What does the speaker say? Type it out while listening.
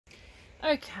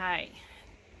Okay,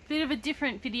 bit of a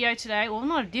different video today. Well,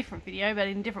 not a different video, but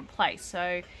in a different place.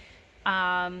 So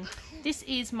this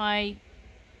is my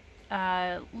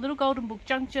little golden book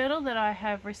junk journal that I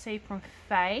have received from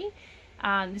Faye.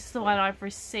 This is the one I've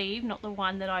received, not the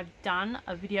one that I've done.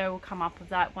 A video will come up of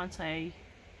that once I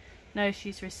know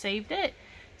she's received it.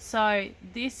 So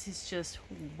this is just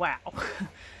wow.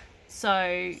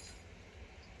 So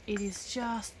it is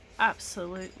just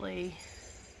absolutely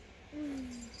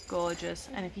gorgeous.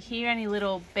 And if you hear any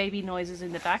little baby noises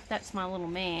in the back, that's my little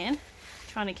man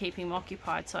trying to keep him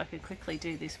occupied so I could quickly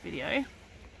do this video.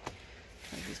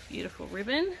 There's this beautiful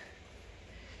ribbon,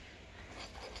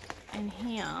 and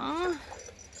here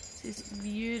is this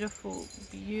beautiful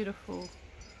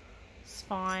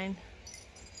spine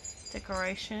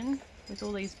decoration with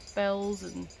all these bells,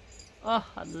 and oh,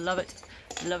 I love it,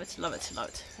 love it, love it, love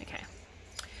it. Okay,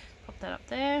 pop that up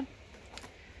there.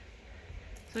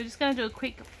 So we're just going to do a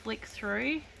quick flick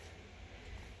through,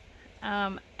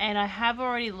 and I have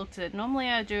already looked at it. Normally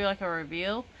I do like a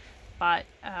reveal, but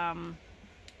I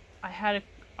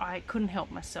couldn't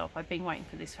help myself. I've been waiting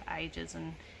for this for ages,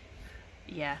 and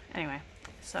yeah, anyway.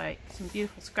 So some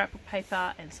beautiful scrapbook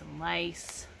paper and some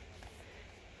lace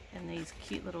and these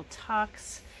cute little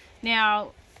tucks.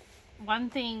 Now, one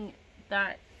thing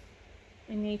that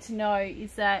you need to know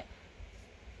is that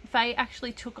Faye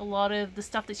actually took a lot of the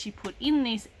stuff that she put in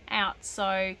this out,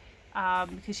 so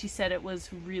because she said it was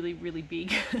really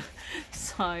big.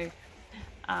 So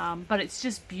but it's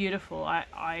just beautiful.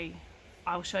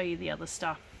 I'll show you the other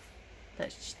stuff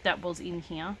that was in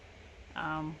here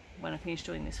when I finish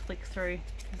doing this flick through.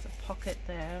 There's a pocket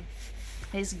there.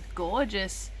 There's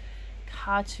gorgeous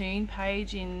cartoon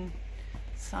page in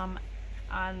some,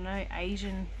 I don't know,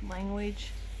 Asian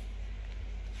language.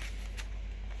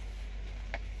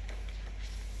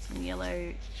 Some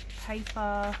yellow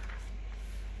paper.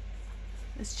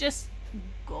 It's just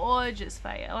gorgeous,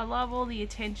 Faye. I love all the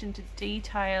attention to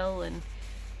detail, and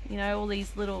you know, all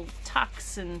these little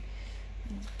tucks, and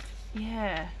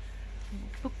yeah,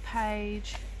 book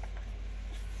page,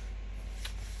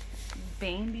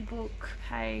 Bambi book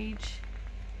page.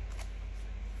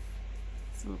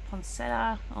 It's a little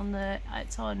poinsettia on the,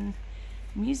 it's on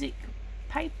music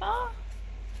paper.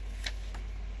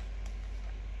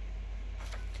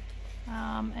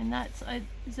 And that's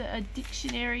is it a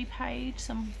dictionary page?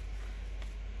 Some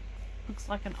looks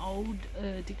like an old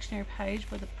dictionary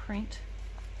page with a print.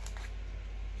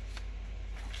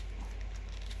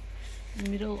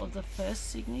 Middle of the first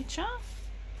signature.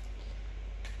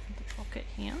 The pocket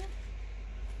here.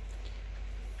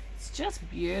 It's just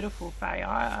beautiful, Faye.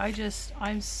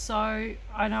 I'm so,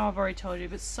 I know I've already told you,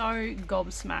 but so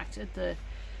gobsmacked at the,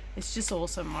 it's just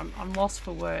awesome. I'm lost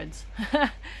for words.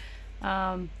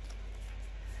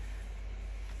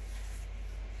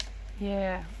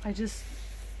 Yeah, I just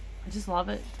love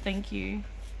it. Thank you.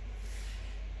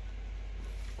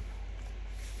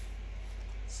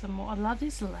 Some more. I love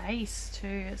this lace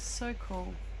too. It's so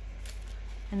cool.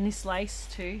 And this lace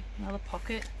too. Another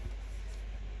pocket.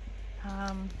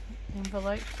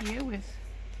 Envelope here with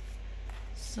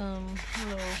some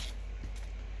little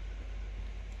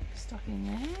stuff in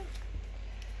there.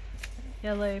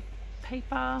 Yellow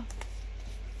paper.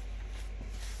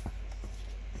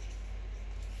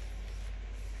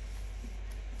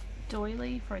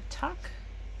 Doily for a tuck.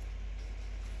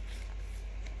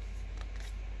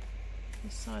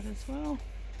 This side as well.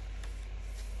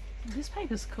 This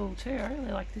paper's cool too. I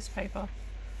really like this paper.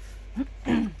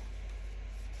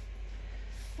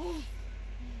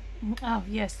 Oh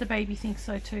yes, the baby thinks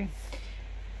so too.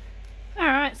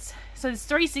 Alright, so there's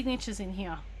 3 signatures in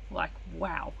here. Like,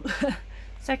 wow.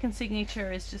 Second signature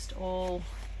is just all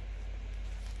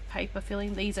paper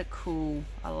filling. These are cool.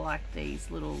 I like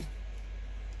these little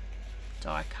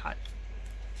die cut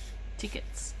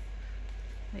tickets.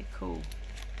 They're cool.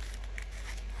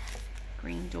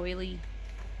 Green doily.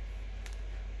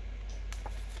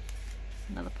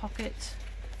 Another pocket.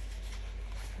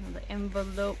 Another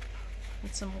envelope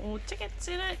with some more tickets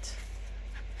in it.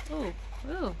 Ooh,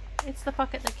 ooh, it's the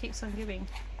pocket that keeps on giving.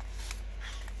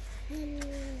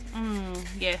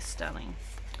 Yes, darling.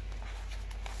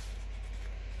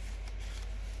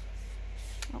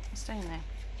 Oh, stay in there.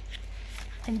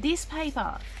 And this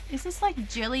paper, is this like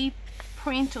jelly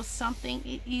print or something?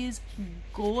 It is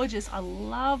gorgeous. I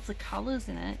love the colors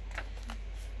in it.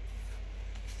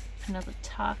 Another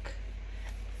tuck.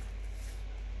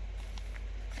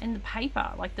 And the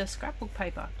paper, like the scrapbook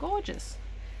paper, gorgeous.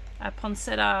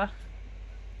 Poinsettia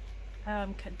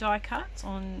die cuts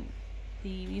on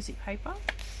the music paper.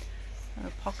 And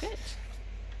a pocket.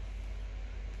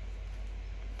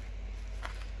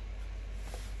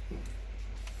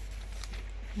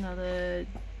 Another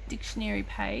dictionary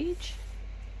page.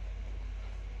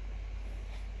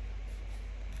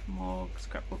 More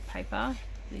scrapbook paper.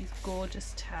 These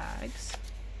gorgeous tags.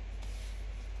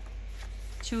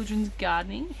 Children's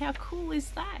gardening. How cool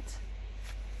is that?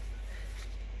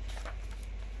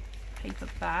 Paper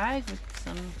bag with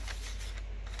some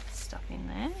stuff in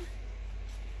there.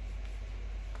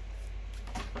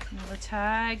 Another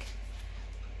tag.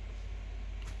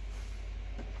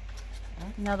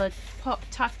 Another pop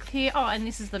tuck here. Oh, and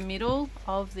this is the middle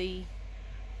of the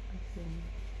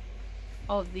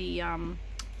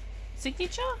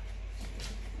signature.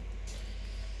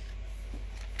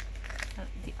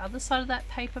 The other side of that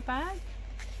paper bag.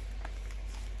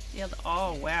 The other.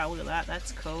 Oh wow! Look at that.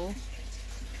 That's cool.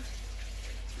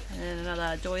 And then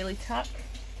another doily tuck.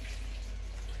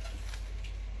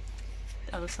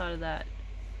 The other side of that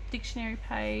dictionary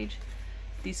page.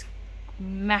 This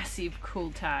massive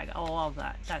cool tag. I love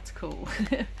that. That's cool.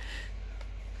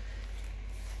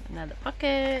 Another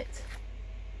bucket.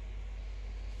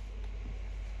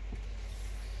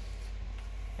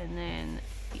 And then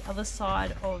the other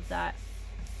side of that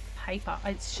paper.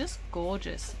 It's just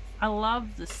gorgeous. I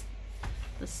love this,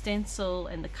 the stencil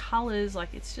and the colors. Like,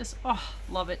 it's just, oh,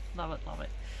 love it, love it, love it.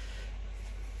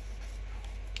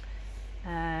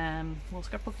 More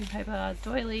scrapbooking paper,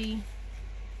 doily,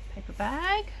 paper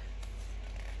bag,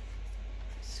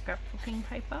 scrapbooking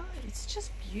paper. It's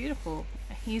just beautiful.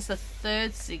 Here's the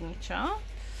third signature.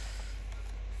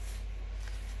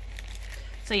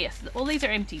 So yes, all these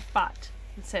are empty, but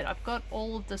as I said, I've got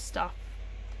all of the stuff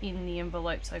in the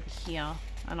envelopes over here,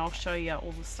 and I'll show you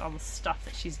all this other stuff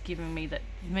that she's given me that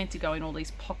is meant to go in all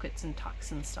these pockets and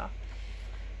tucks and stuff.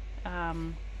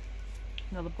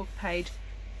 Another book page.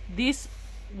 This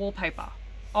wallpaper,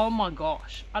 oh my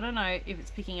gosh, I don't know if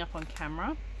it's picking up on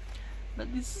camera,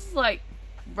 but this is like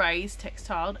raised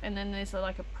textile, and then there's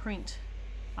like a print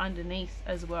underneath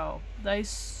as well. That is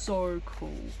so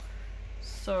cool,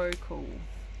 so cool.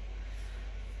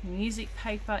 Music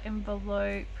paper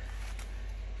envelope,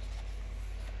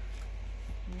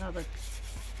 another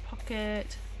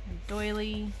pocket,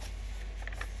 doily.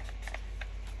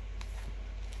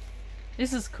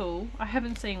 This is cool. I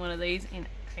haven't seen one of these in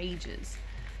ages,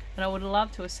 and I would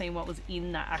love to have seen what was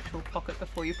in that actual pocket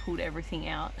before you pulled everything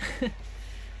out.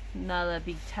 Another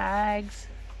big tags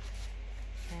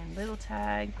and little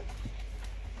tag.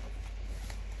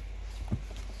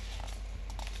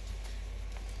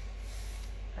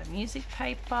 A music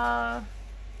paper.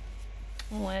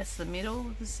 Oh, that's the middle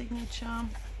of the signature. I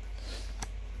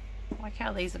like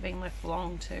how these have been left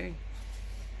long too.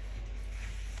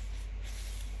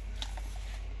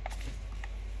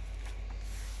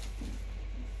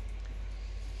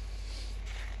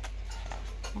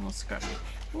 More scrap.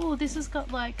 Oh, this has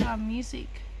got like music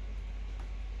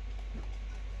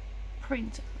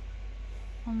print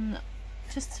on the,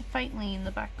 just faintly in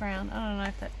the background. I don't know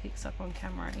if that picks up on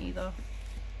camera either.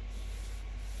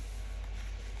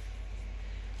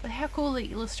 But how cool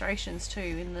the illustrations too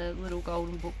in the little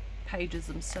golden book pages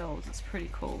themselves. It's pretty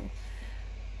cool.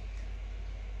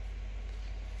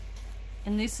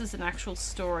 And this is an actual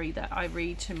story that I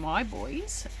read to my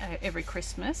boys every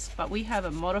Christmas, but we have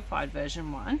a modified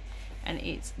version one, and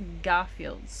it's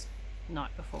Garfield's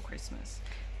Night Before Christmas,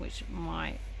 which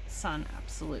my son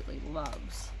absolutely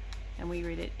loves. And we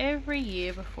read it every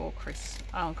year before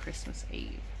Christmas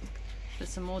Eve. There's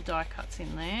some more die cuts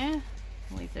in there.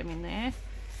 Leave them in there.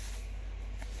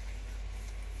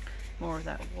 More of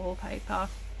that wallpaper.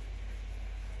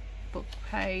 Book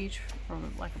page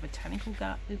from like a botanical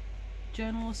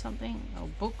journal or something, or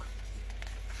book.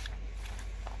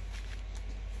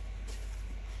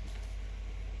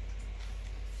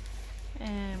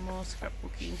 And more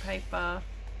scrapbooking paper.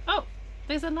 Oh,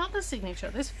 there's another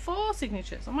signature. There's 4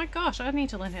 signatures. Oh my gosh, I need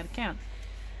to learn how to count.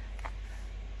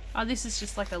 Oh, this is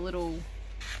just like a little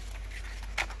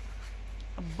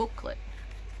booklet.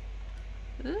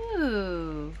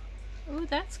 Ooh. Ooh,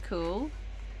 that's cool.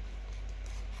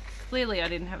 Clearly I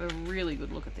didn't have a really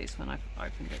good look at this when I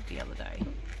opened it the other day.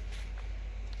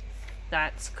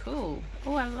 That's cool.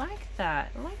 Oh, I like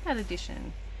that. I like that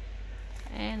addition.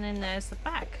 And then there's the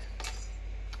back.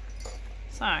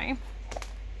 So,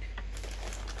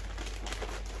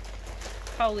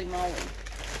 holy moly.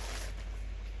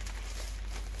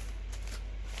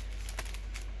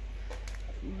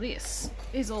 This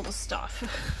is all the stuff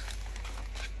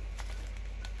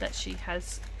that she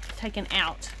has taken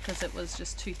out because it was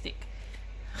just too thick.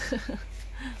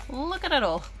 Look at it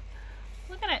all.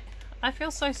 Look at it. I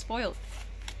feel so spoiled.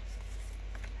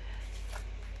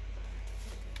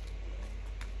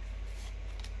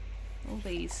 All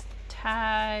these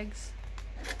tags.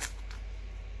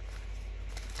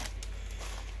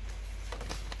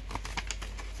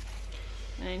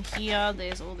 And then here,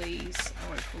 there's all these, I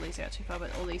won't pull these out too far, but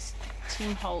all these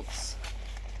Tim Holtz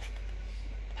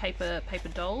paper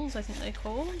dolls, I think they're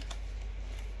called.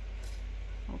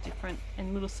 All different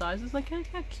and little sizes. Like, look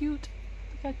how cute.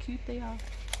 Look how cute they are.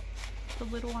 The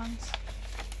little ones.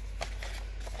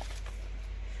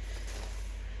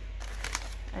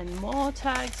 And more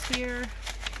tags here.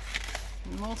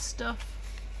 And more stuff.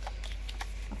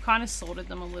 I've kind of sorted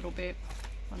them a little bit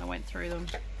when I went through them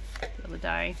the other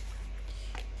day.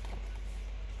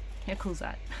 How cool is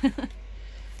that?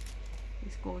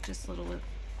 These gorgeous little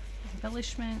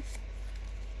embellishments.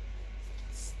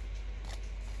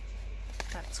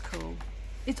 That's cool.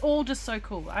 It's all just so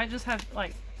cool. I just have,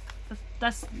 like,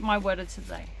 that's my word of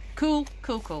today. Cool,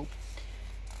 cool, cool.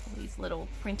 All these little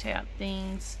printout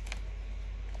things.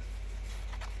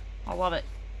 I love it.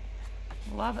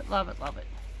 Love it, love it, love it.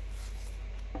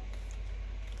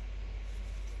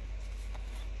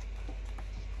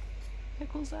 How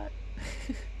cool is that?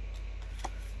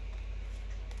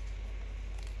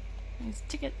 These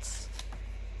tickets.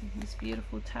 And this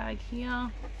beautiful tag here.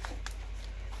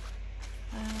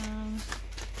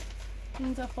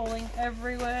 Things are falling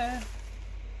everywhere.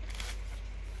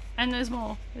 And there's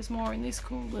more. There's more in this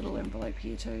cool little envelope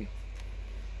here too.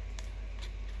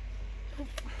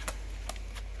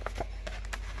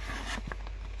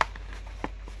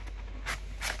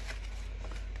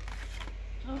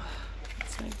 Oh,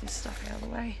 let's move this stuff out of the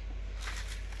way.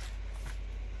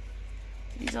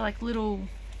 These are like little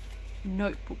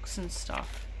notebooks and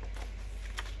stuff.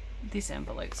 This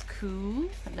envelope's cool.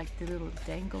 I like the little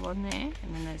dangle on there,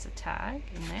 and then there's a tag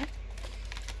in there.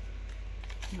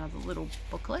 Another little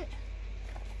booklet.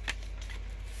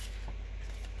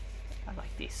 I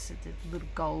like this. It's a little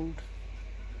gold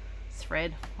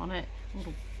thread on it. A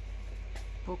little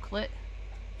booklet.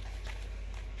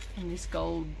 And this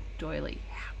gold doily.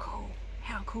 How cool.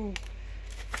 How cool.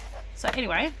 So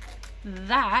anyway,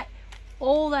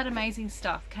 all that amazing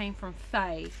stuff came from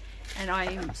Faye, and I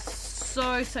am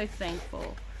so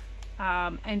thankful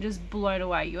and just blown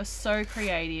away. You're so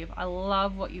creative. I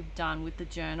love what you've done with the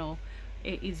journal.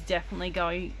 It is definitely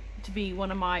going to be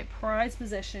one of my prized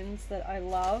possessions that I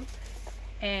love,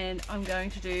 and I'm going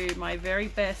to do my very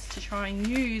best to try and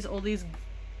use all this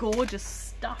gorgeous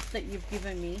stuff that you've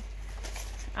given me.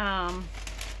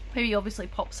 Maybe obviously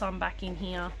pop some back in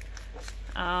here,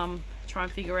 try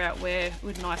and figure out where it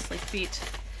would nicely fit.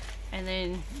 And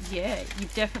then, yeah,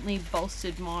 you've definitely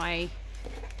bolstered my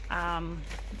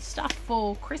stuff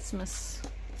for Christmas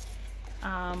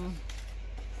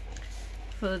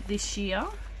for this year.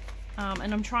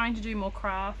 And I'm trying to do more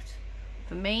craft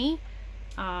for me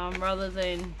rather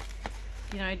than,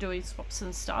 you know, doing swaps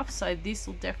and stuff. So this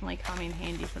will definitely come in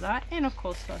handy for that. And of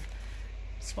course for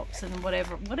swaps and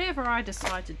whatever I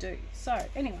decide to do. So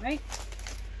anyway,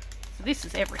 so this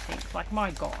is everything. Like,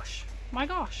 my gosh.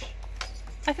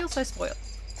 I feel so spoiled.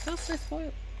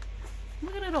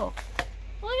 Look at it all.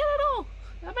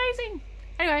 Amazing.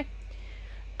 Anyway,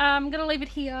 I'm gonna leave it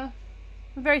here.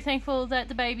 I'm very thankful that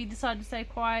the baby decided to stay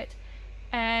quiet,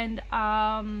 and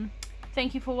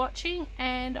thank you for watching,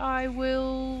 and I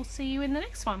will see you in the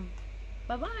next one.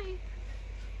 Bye bye.